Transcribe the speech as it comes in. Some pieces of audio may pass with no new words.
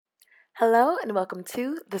Hello and welcome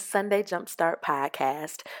to the Sunday Jumpstart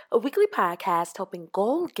Podcast, a weekly podcast helping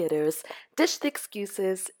goal getters ditch the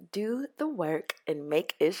excuses, do the work, and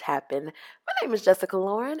make ish happen. My name is Jessica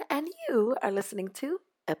Lauren, and you are listening to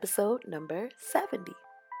episode number 70.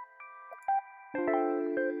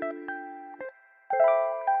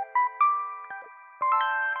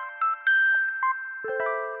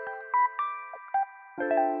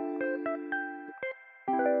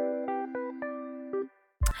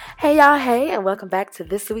 Hey y'all, hey, and welcome back to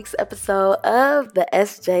this week's episode of the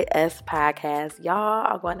SJS podcast. Y'all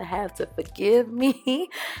are going to have to forgive me.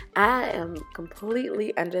 I am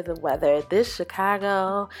completely under the weather. This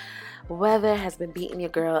Chicago weather has been beating your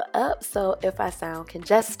girl up, so if I sound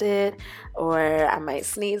congested or I might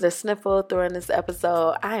sneeze or sniffle during this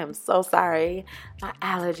episode, I am so sorry. My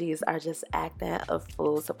allergies are just acting a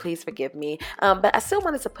fool, so please forgive me. But I still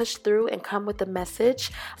wanted to push through and come with a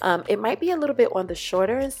message. It might be a little bit on the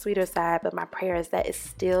shorter and sweeter side, but my prayer is that it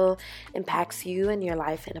still impacts you and your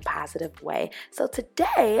life in a positive way. So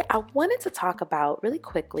today, I wanted to talk about really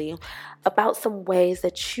quickly about some ways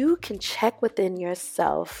that you can check within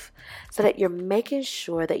yourself so that you're making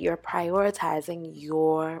sure that you're prioritizing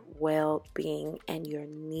your well-being and your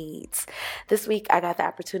needs. This week, I got the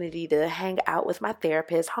opportunity to hang out with my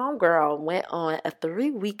therapist. Homegirl went on a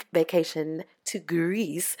 3-week vacation to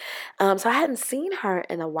Greece. So I hadn't seen her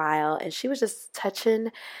in a while, and she was just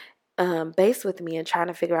touching base with me and trying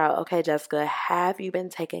to figure out, okay, Jessica, have you been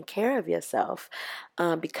taking care of yourself?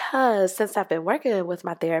 Because since I've been working with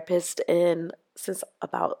my therapist since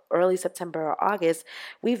about early September or August,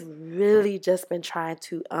 we've really just been trying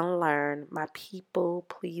to unlearn my people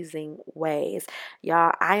pleasing ways.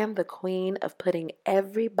 Y'all, I am the queen of putting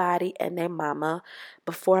everybody and their mama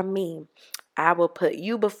before me. I will put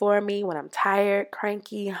you before me when I'm tired,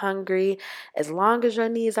 cranky, hungry. As long as your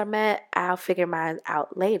needs are met, I'll figure mine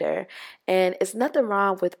out later. And it's nothing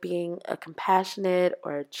wrong with being a compassionate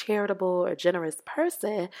or charitable or generous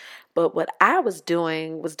person. But what I was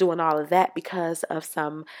doing all of that because of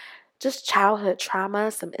some just childhood trauma,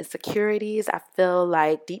 some insecurities. I feel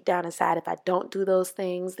like deep down inside, if I don't do those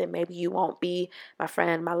things, then maybe you won't be my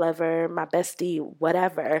friend, my lover, my bestie,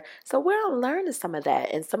 whatever. So we're unlearning some of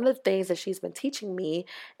that. And some of the things that she's been teaching me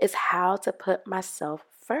is how to put myself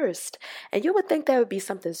first. And you would think that would be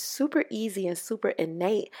something super easy and super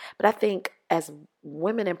innate. But I think as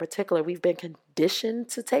women in particular, we've been conditioned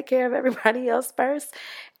to take care of everybody else first.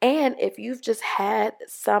 And if you've just had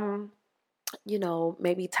some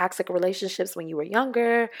maybe toxic relationships when you were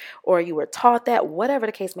younger or you were taught that, whatever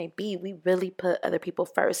the case may be, we really put other people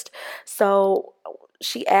first. So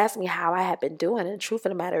she asked me how I had been doing, and the truth of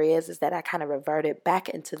the matter is that I kind of reverted back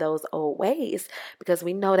into those old ways because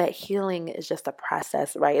we know that healing is just a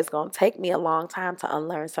process, right? It's going to take me a long time to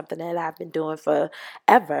unlearn something that I've been doing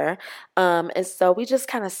forever. And so we just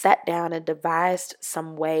kind of sat down and devised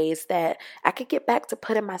some ways that I could get back to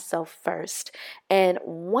putting myself first. And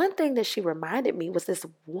one thing that she reminded me was this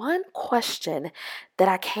one question that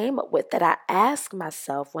I came up with that I ask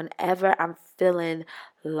myself whenever I'm feeling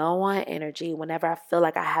low on energy, whenever I feel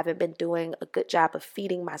like I haven't been doing a good job of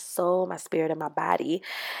feeding my soul, my spirit, and my body,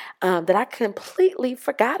 that I completely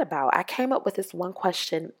forgot about. I came up with this one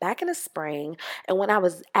question back in the spring, and when I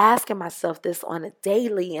was asking myself this on a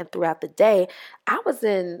daily and throughout the day, I was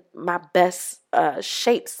in my best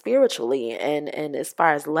shape spiritually and as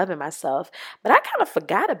far as loving myself, but I kind of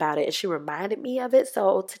forgot about it, and she reminded me of it.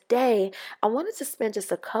 So today, I wanted to spend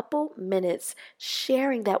just a couple minutes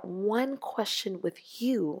sharing that one question with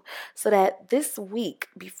you so that this week,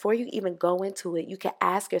 before you even go into it, you can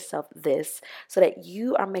ask yourself this so that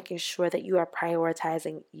you are making sure that you are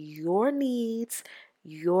prioritizing your needs,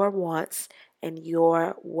 your wants, and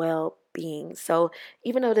your well-being. So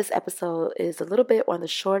even though this episode is a little bit on the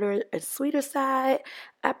shorter and sweeter side,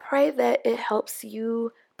 I pray that it helps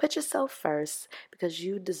you put yourself first because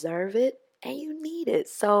you deserve it and you need it.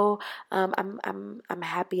 So I'm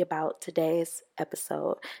happy about today's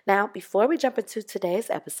episode. Now, before we jump into today's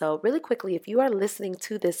episode, really quickly, if you are listening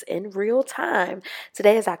to this in real time,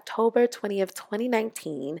 today is October 20th,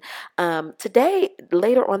 2019. Today,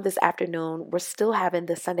 later on this afternoon, we're still having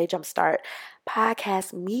the Sunday Jumpstart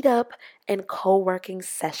podcast meetup and co-working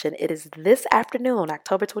session. It is this afternoon,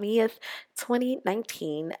 October 20th,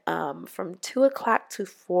 2019, from 2 o'clock to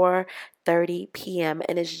 4:30 p.m.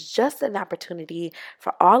 And it's just an opportunity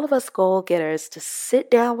for all of us goal getters to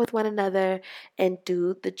sit down with one another and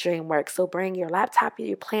do the dream work. So bring your laptop,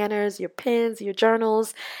 your planners, your pens, your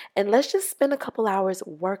journals, and let's just spend a couple hours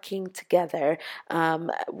working together.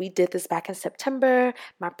 We did this back in September.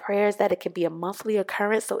 My prayer is that it can be a monthly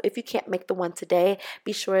occurrence. So if you can't make the one on today.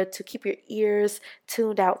 Be sure to keep your ears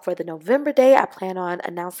tuned out for the November day. I plan on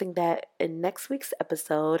announcing that in next week's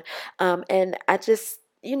episode. And I just,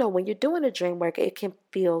 when you're doing a dream work, it can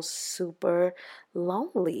feel super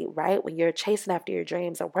lonely, right? When you're chasing after your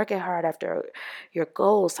dreams or working hard after your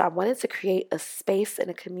goals. So I wanted to create a space and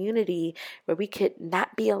a community where we could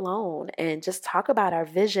not be alone and just talk about our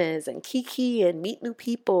visions and kiki and meet new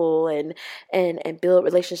people and build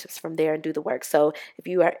relationships from there and do the work. So if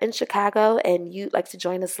you are in Chicago and you'd like to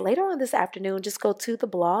join us later on this afternoon, just go to the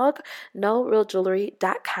blog,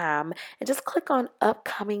 norealjewelry.com, and just click on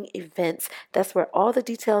upcoming events. That's where all the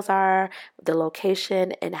details are, the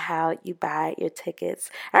location, and how you buy your tickets.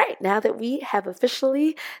 All right, now that we have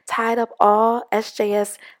officially tied up all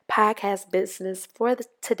SJS podcast business for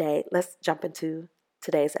today, let's jump into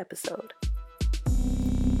today's episode.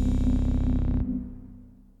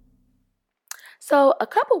 So a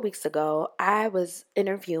couple weeks ago, I was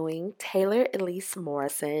interviewing Taylor Elise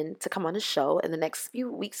Morrison to come on the show in the next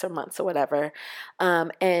few weeks or months or whatever.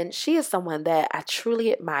 And she is someone that I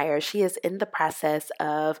truly admire. She is in the process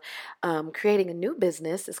of creating a new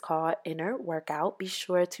business. It's called Inner Workout. Be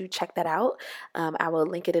sure to check that out. I will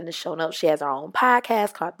link it in the show notes. She has her own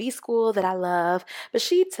podcast called B School that I love. But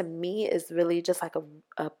she, to me, is really just like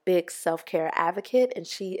a big self-care advocate. And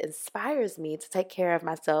she inspires me to take care of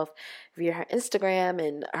myself via her Instagram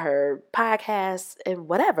and her podcast and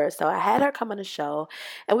whatever. So I had her come on the show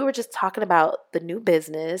and we were just talking about the new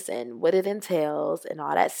business and what it entails and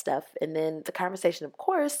all that stuff. And then the conversation, of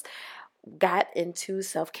course, got into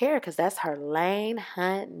self-care because that's her lane,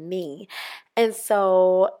 honey. And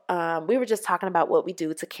so we were just talking about what we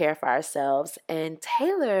do to care for ourselves. And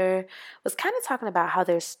Taylor was kind of talking about how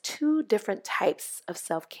there's two different types of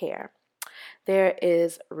self-care. There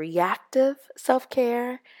is reactive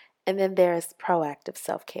self-care, and then there's proactive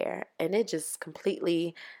self-care. And it just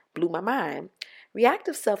completely blew my mind.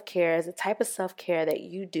 Reactive self-care is a type of self-care that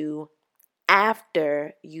you do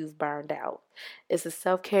after you've burned out. It's a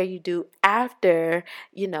self-care you do after,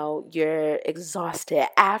 you're exhausted,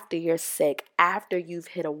 after you're sick, after you've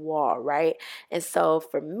hit a wall, right? And so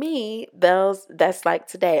for me, that's like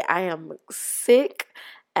today. I am sick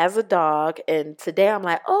as a dog, and today I'm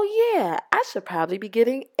like, oh yeah, I should probably be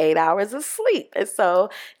getting 8 hours of sleep. And so,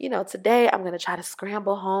 today I'm going to try to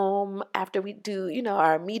scramble home after we do,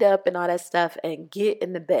 our meetup and all that stuff and get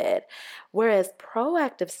in the bed. Whereas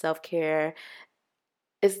proactive self-care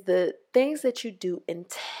is the things that you do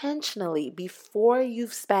intentionally before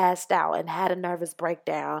you've spazzed out and had a nervous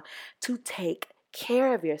breakdown to take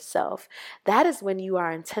care of yourself. That is when you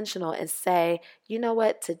are intentional and say, you know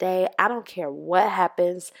what, today, I don't care what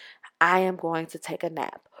happens, I am going to take a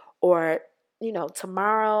nap. Or,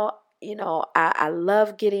 tomorrow, I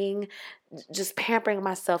love just pampering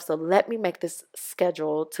myself. So let me make this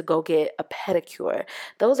schedule to go get a pedicure.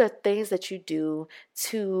 Those are things that you do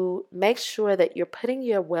to make sure that you're putting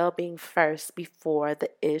your well-being first before the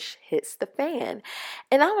ish hits the fan.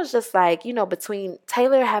 And I was just like, between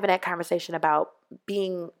Taylor having that conversation about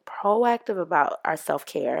being proactive about our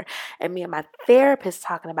self-care and me and my therapist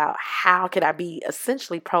talking about how could I be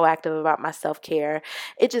essentially proactive about my self-care,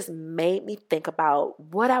 it just made me think about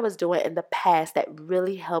what I was doing in the past that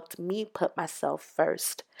really helped me put myself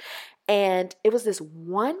first. And it was this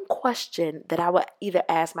one question that I would either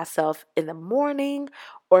ask myself in the morning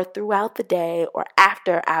or throughout the day or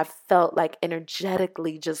after I felt like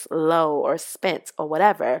energetically just low or spent or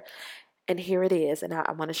whatever. And here it is, and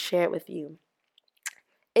I want to share it with you.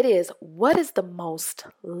 It is, what is the most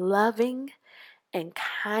loving and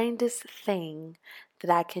kindest thing that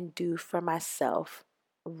I can do for myself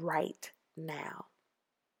right now?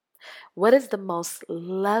 What is the most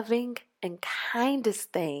loving and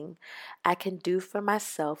kindest thing I can do for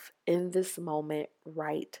myself in this moment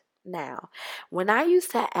right now? When I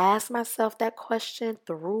used to ask myself that question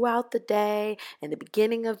throughout the day, in the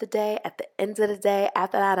beginning of the day, at the end of the day,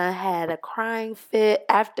 after I done had a crying fit,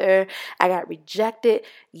 after I got rejected,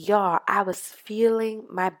 y'all, I was feeling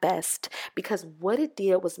my best because what it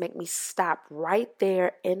did was make me stop right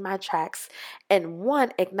there in my tracks and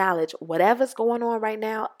acknowledge whatever's going on right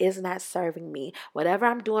now is not serving me. Whatever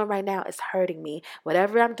I'm doing right now is hurting me.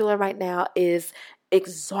 Whatever I'm doing right now is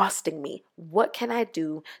exhausting me. What can I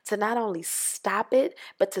do to not only stop it,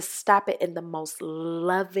 but to stop it in the most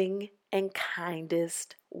loving and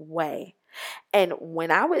kindest way? And when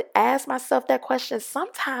I would ask myself that question,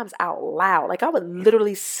 sometimes out loud, like I would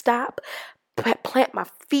literally stop, plant my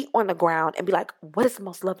feet on the ground and be like, what is the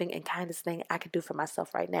most loving and kindest thing I could do for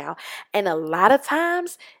myself right now? And a lot of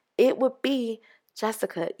times it would be,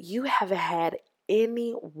 Jessica, you haven't had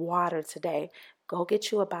any water today. go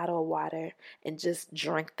get you a bottle of water and just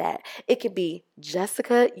drink that. It could be,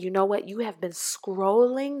 Jessica, you know what? You have been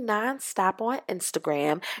scrolling nonstop on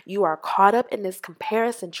Instagram. You are caught up in this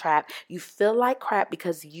comparison trap. You feel like crap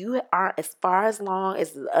because you aren't as far as long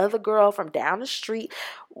as the other girl from down the street.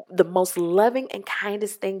 The most loving and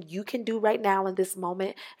kindest thing you can do right now in this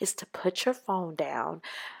moment is to put your phone down.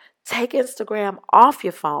 Take Instagram off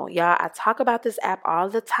your phone. Y'all, I talk about this app all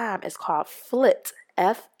the time. It's called Flipd,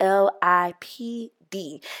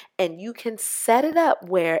 Flipd. And you can set it up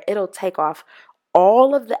where it'll take off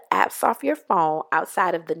all of the apps off your phone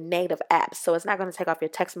outside of the native apps. So it's not going to take off your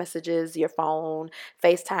text messages, your phone,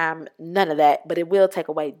 FaceTime, none of that. But it will take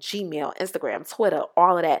away Gmail, Instagram, Twitter,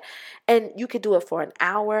 all of that. And you could do it for an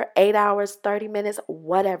hour, 8 hours, 30 minutes,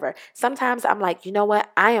 whatever. Sometimes I'm like, you know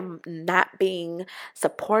what? I am not being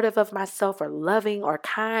supportive of myself or loving or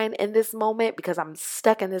kind in this moment because I'm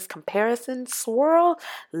stuck in this comparison swirl.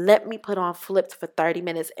 Let me put on Flipd for 30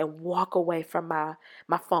 minutes and walk away from my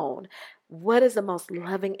phone. What is the most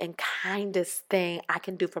loving and kindest thing I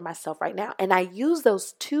can do for myself right now? And I use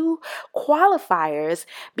those two qualifiers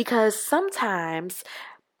because sometimes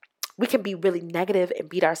we can be really negative and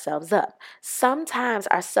beat ourselves up. Sometimes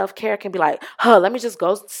our self-care can be like, let me just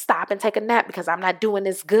go stop and take a nap because I'm not doing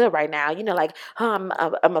this good right now. Like, I'm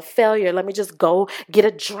a failure. Let me just go get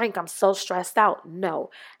a drink. I'm so stressed out.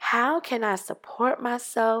 No. How can I support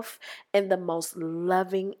myself in the most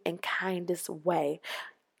loving and kindest way?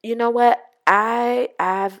 You know what?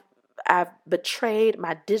 I've betrayed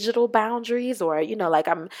my digital boundaries, or like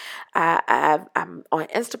I'm on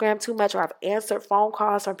Instagram too much, or I've answered phone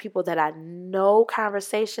calls from people that I know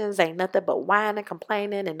conversations ain't nothing but whining,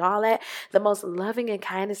 complaining, and all that. The most loving and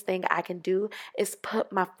kindest thing I can do is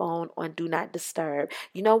put my phone on do not disturb.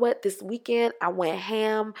 You know what? This weekend I went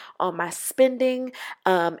ham on my spending,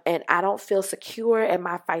 and I don't feel secure in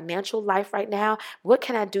my financial life right now. What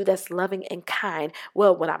can I do that's loving and kind?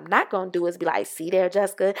 Well, what I'm not going to do is be like, see there,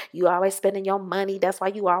 Jessica, you always spending your money. That's why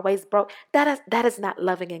you always broke. That is not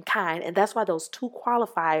loving and kind. And that's why those two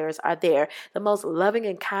qualifiers are there. The most loving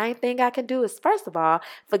and kind thing I can do is, first of all,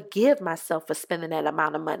 forgive myself for spending that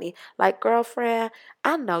amount of money. Like, girlfriend,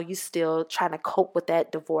 I know you still trying to cope with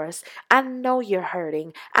that divorce. I know you're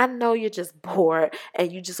hurting. I know you're just bored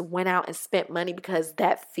and you just went out and spent money because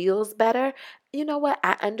that feels better. You know what?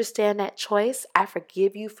 I understand that choice. I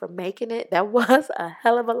forgive you for making it. That was a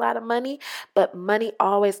hell of a lot of money, but money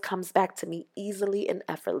always comes back to me easily and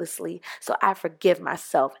effortlessly. So I forgive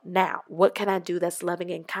myself. Now, what can I do that's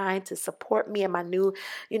loving and kind to support me in my new,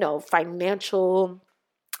 financial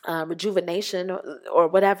rejuvenation or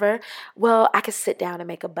whatever? Well, I can sit down and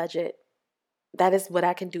make a budget. That is what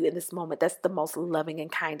I can do in this moment. That's the most loving and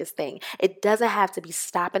kindest thing. It doesn't have to be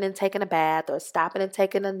stopping and taking a bath or stopping and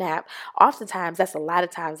taking a nap. Oftentimes, that's a lot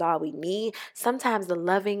of times all we need. Sometimes the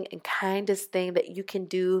loving and kindest thing that you can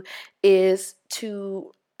do is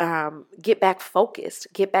to get back focused,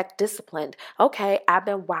 get back disciplined. Okay, I've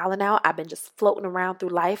been wilding out. I've been just floating around through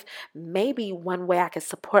life. Maybe one way I can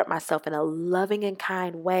support myself in a loving and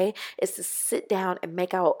kind way is to sit down and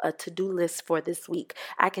make out a to-do list for this week.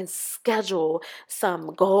 I can schedule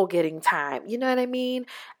some goal-getting time. You know what I mean?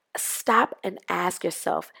 Stop and ask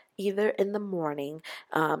yourself, either in the morning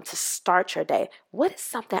to start your day, what is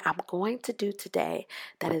something I'm going to do today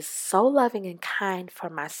that is so loving and kind for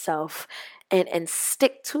myself, and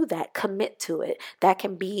stick to that, commit to it. That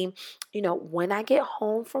can be, when I get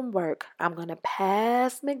home from work, I'm going to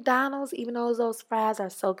pass McDonald's, even though those fries are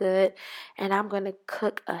so good, and I'm going to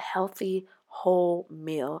cook a healthy whole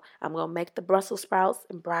meal. I'm going to make the Brussels sprouts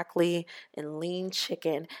and broccoli and lean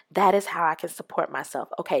chicken. That is how I can support myself.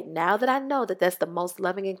 Okay, now that I know that that's the most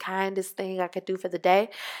loving and kindest thing I could do for the day,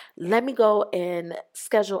 let me go and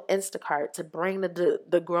schedule Instacart to bring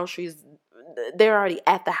the groceries. They're already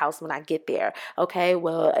at the house when I get there. Okay,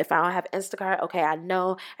 well, if I don't have Instacart, okay, I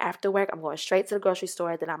know after work I'm going straight to the grocery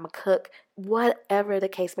store, then I'm going to cook, whatever the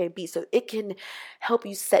case may be. So it can help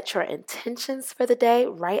you set your intentions for the day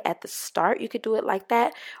right at the start. You could do it like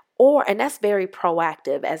that. And that's very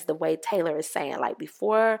proactive, as the way Taylor is saying, like,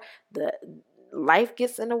 before the life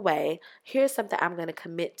gets in the way, here's something I'm going to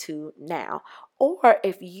commit to now. Or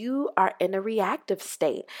if you are in a reactive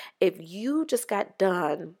state, if you just got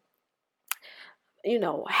done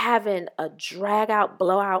having a drag out,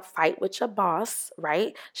 blowout fight with your boss,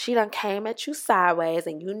 right? She done came at you sideways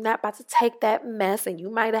and you not about to take that mess, and you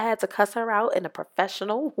might have had to cuss her out in a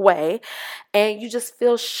professional way, and you just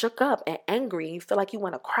feel shook up and angry. You feel like you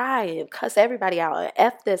want to cry and cuss everybody out and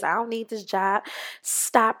F this, I don't need this job.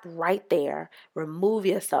 Stop right there. Remove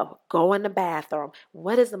yourself. Go in the bathroom.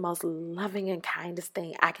 What is the most loving and kindest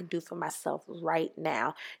thing I can do for myself right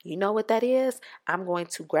now? You know what that is? I'm going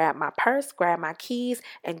to grab my purse, grab my keys,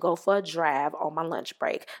 and go for a drive on my lunch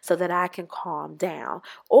break so that I can calm down.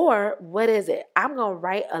 Or what is it? I'm going to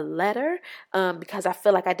write a letter because I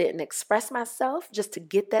feel like I didn't express myself, just to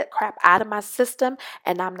get that crap out of my system,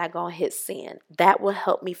 and I'm not going to hit send. That will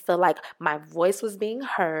help me feel like my voice was being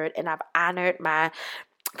heard and I've honored my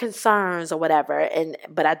concerns or whatever,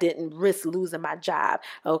 but I didn't risk losing my job.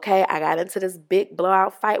 Okay, I got into this big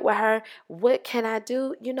blowout fight with her. What can I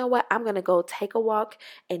do? You know what? I'm gonna go take a walk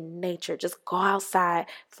in nature. Just go outside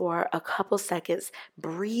for a couple seconds,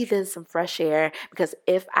 breathe in some fresh air, because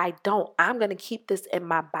if I don't, I'm gonna keep this in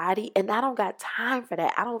my body, and I don't got time for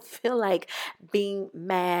that. I don't feel like being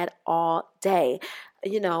mad all day.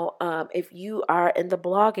 If you are in the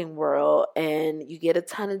blogging world and you get a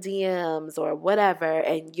ton of DMs or whatever,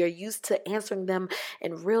 and you're used to answering them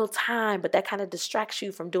in real time, but that kind of distracts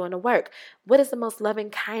you from doing the work. What is the most loving,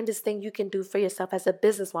 kindest thing you can do for yourself as a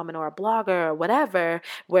businesswoman or a blogger or whatever,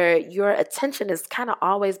 where your attention is kind of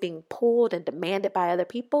always being pulled and demanded by other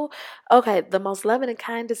people? Okay, the most loving and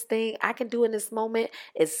kindest thing I can do in this moment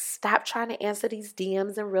is stop trying to answer these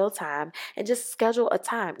DMs in real time and just schedule a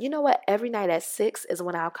time. You know what? Every night at 6 is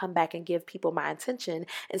when I'll come back and give people my attention,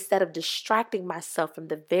 instead of distracting myself from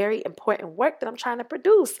the very important work that I'm trying to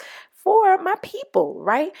produce for my people,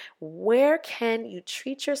 right? Where can you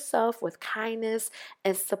treat yourself with kindness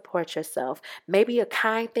and support yourself? Maybe a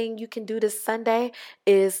kind thing you can do this Sunday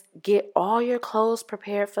is get all your clothes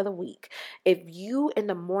prepared for the week. If you in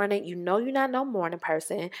the morning, you're not no morning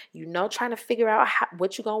person, trying to figure out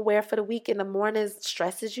what you're going to wear for the week in the morning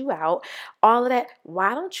stresses you out, all of that,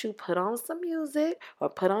 why don't you put on some music or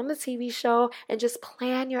put on the TV show and just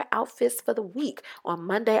plan your outfits for the week? On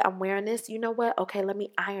Monday, I'm wearing this. You know what? Okay, let me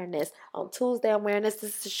iron this. On Tuesday, I'm wearing this.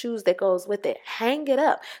 This is the shoes that goes with it. Hang it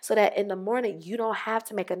up so that in the morning, you don't have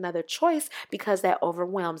to make another choice because that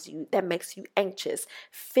overwhelms you. That makes you anxious.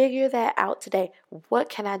 Figure that out today. What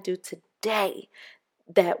can I do today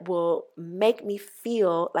that will make me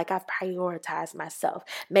feel like I've prioritized myself?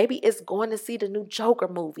 Maybe it's going to see the new Joker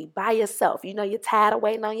movie by yourself. You're tired of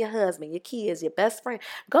waiting on your husband, your kids, your best friend.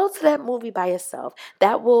 Go to that movie by yourself.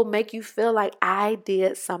 That will make you feel like I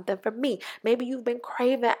did something for me. Maybe you've been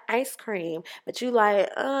craving ice cream, but you like,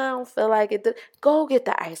 I don't feel like it. Go get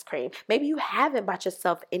the ice cream. Maybe you haven't bought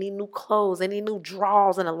yourself any new clothes, any new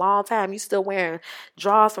drawers in a long time. You still wearing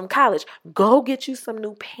drawers from college. Go get you some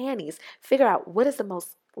new panties. Figure out what is the most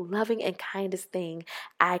loving and kindest thing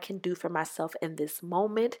I can do for myself in this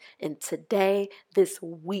moment, in today, this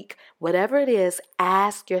week. Whatever it is,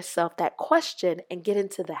 ask yourself that question and get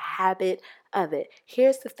into the habit of it.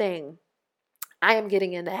 Here's the thing. I am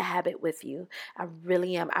getting in that habit with you. I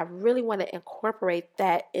really am. I really want to incorporate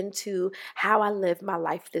that into how I live my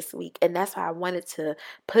life this week. And that's why I wanted to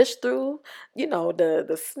push through,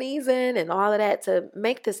 the sneezing and all of that to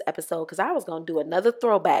make this episode, because I was going to do another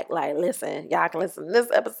throwback. Like, listen, y'all can listen to this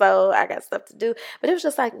episode. I got stuff to do. But it was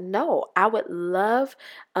just like, no, I would love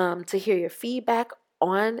to hear your feedback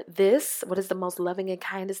on this. What is the most loving and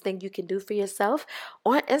kindest thing you can do for yourself?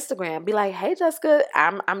 On Instagram, be like, hey Jessica,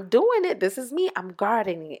 I'm doing it. This is me. I'm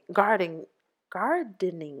gardening.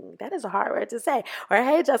 That is a hard word to say. Or,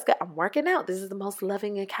 hey Jessica, I'm working out. This is the most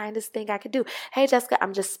loving and kindest thing I could do. Hey Jessica,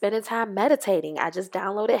 I'm just spending time meditating. I just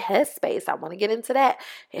downloaded Headspace. I want to get into that.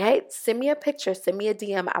 Hey, send me a picture, send me a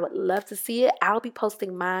DM. I would love to see it. I'll be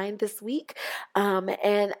posting mine this week.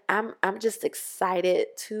 And I'm just excited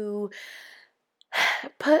to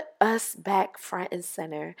put us back front and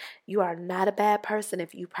center. You are not a bad person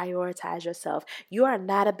if you prioritize yourself. You are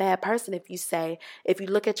not a bad person if you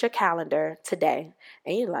look at your calendar today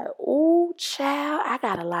and you're like, oh, child, I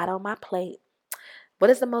got a lot on my plate. What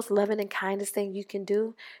is the most loving and kindest thing you can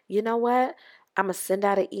do? You know what? I'm going to send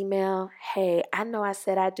out an email. Hey, I know I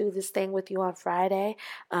said I'd do this thing with you on Friday.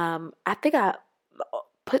 I think I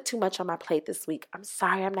put too much on my plate this week. I'm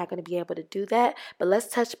sorry, I'm not going to be able to do that, but let's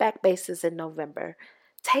touch back bases in November.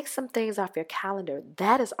 Take some things off your calendar.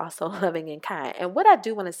 That is also loving and kind. And what I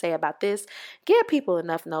do want to say about this, give people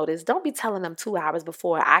enough notice. Don't be telling them 2 hours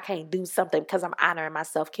before I can't do something because I'm honoring my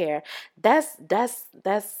self-care. That's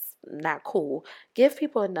not cool. Give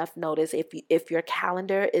people enough notice. If your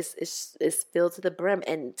calendar is filled to the brim,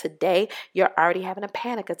 and today you're already having a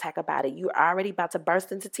panic attack about it, you're already about to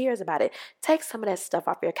burst into tears about it, take some of that stuff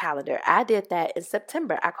off your calendar. I did that in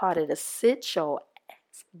September. I called it a sit show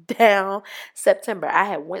down September. I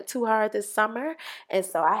had went too hard this summer, and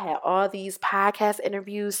so I had all these podcast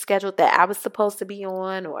interviews scheduled that I was supposed to be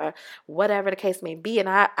on, or whatever the case may be, and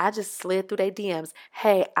I just slid through their DMs.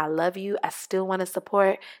 Hey, I love you. I still want to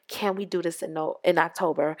support. Can we do this in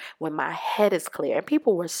October when my head is clear? And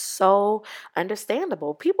people were so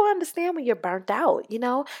understandable. People understand when you're burnt out,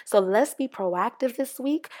 So let's be proactive this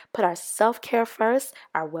week. Put our self-care first,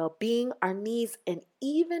 our well-being, our needs, and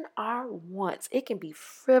even our wants. It can be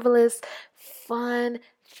frivolous, fun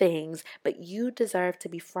things, but you deserve to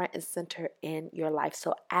be front and center in your life.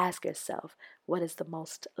 So ask yourself, what is the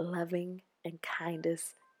most loving and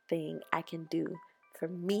kindest thing I can do for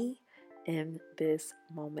me in this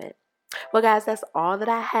moment? Well, guys, that's all that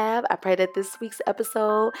I have. I pray that this week's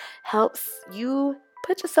episode helps you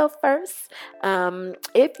put yourself first.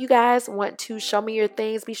 If you guys want to show me your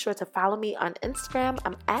things, be sure to follow me on Instagram.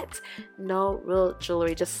 I'm at No Real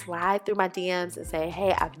Jewelry. Just slide through my DMs and say,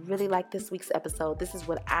 hey, I really like this week's episode. This is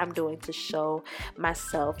what I'm doing to show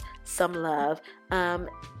myself some love.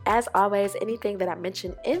 As always, anything that I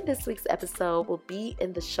mentioned in this week's episode will be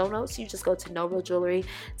in the show notes. You just go to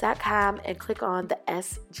norealjewelry.com and click on the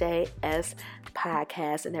SJS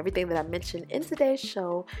podcast, and everything that I mentioned in today's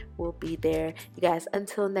show will be there. You guys,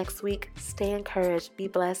 until next week, stay encouraged, be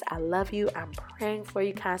blessed. I love you. I'm praying for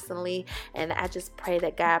you constantly, and I just pray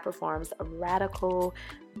that God performs a radical,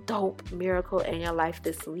 dope miracle in your life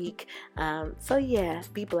this week. So yeah,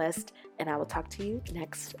 be blessed, and I will talk to you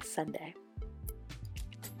next Sunday.